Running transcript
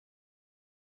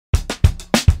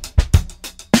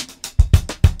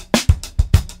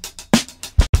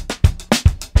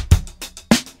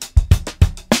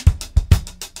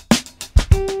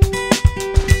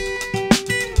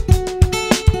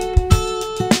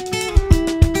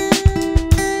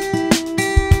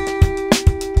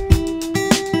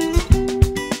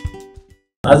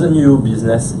as a new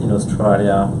business in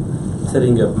Australia,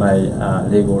 setting up my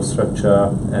legal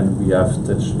structure, and we have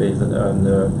touched base on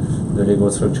the legal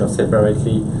structure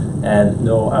separately, and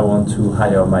now I want to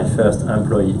hire my first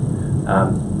employee.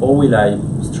 How will I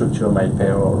structure my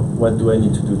payroll? What do I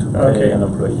need to do to pay an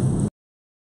employee?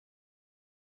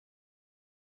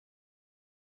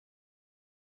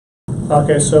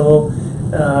 Okay, so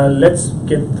let's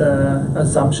get the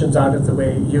assumptions out of the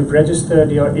way. You've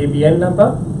registered your ABN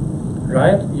number,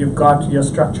 right? You've got your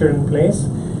structure in place.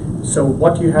 So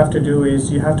what you have to do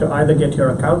is you have to either get your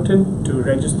accountant to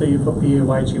register you for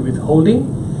PAYG withholding,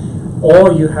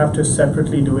 or you have to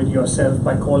separately do it yourself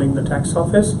by calling the tax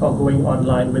office or going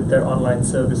online with their online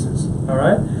services. All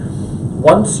right.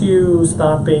 Once you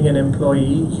start paying an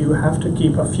employee, you have to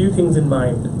keep a few things in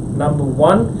mind. Number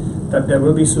one, that there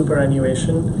will be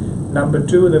superannuation. Number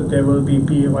two, that there will be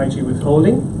PAYG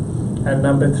withholding. And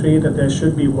number three, that there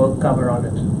should be work cover on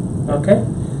it. Okay?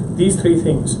 These three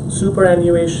things.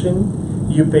 Superannuation,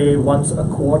 you pay once a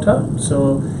quarter.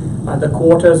 So the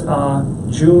quarters are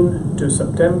June to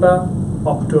September,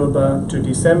 October to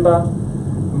December,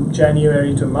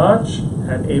 January to March,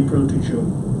 and April to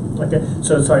June. Okay,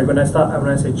 so sorry, when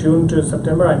I say June to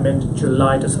September, I meant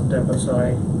July to September.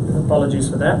 Sorry, apologies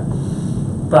for that.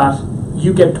 But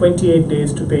you get 28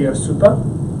 days to pay your super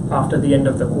after the end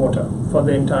of the quarter for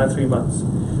the entire 3 months.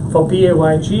 For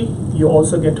PAYG, you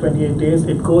also get 28 days.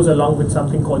 It goes along with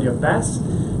something called your BAS.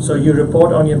 So you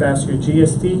report on your BAS your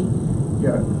GST,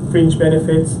 your fringe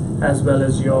benefits, as well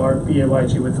as your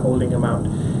PAYG withholding amount.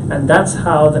 And that's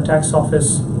how the tax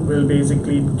office will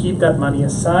basically keep that money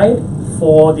aside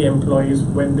for the employees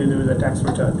when they do the tax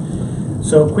return.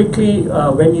 So quickly,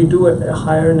 when you do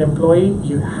hire an employee,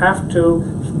 you have to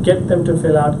get them to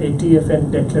fill out a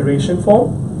TFN declaration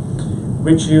form,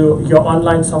 which your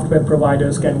online software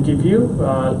providers can give you,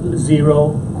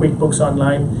 Xero, QuickBooks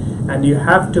Online, and you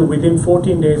have to, within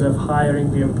 14 days of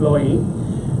hiring the employee,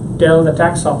 tell the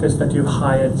tax office that you've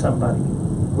hired somebody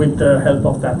with the help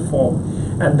of that form.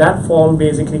 And that form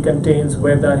basically contains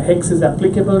whether HEX is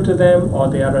applicable to them, or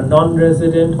they are a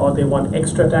non-resident, or they want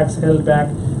extra tax held back,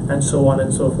 and so on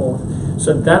and so forth.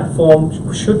 So that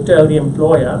form should tell the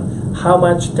employer how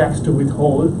much tax to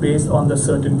withhold based on the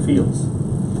certain fields.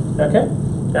 Okay?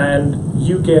 And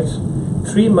you get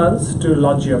 3 months to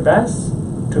lodge your BAS,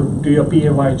 to do your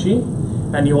PAYG,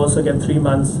 and you also get 3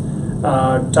 months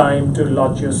time to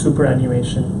lodge your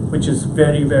superannuation, which is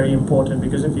very, very important,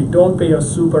 because if you don't pay your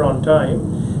super on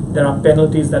time, there are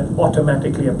penalties that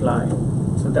automatically apply.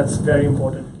 So that's very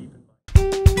important.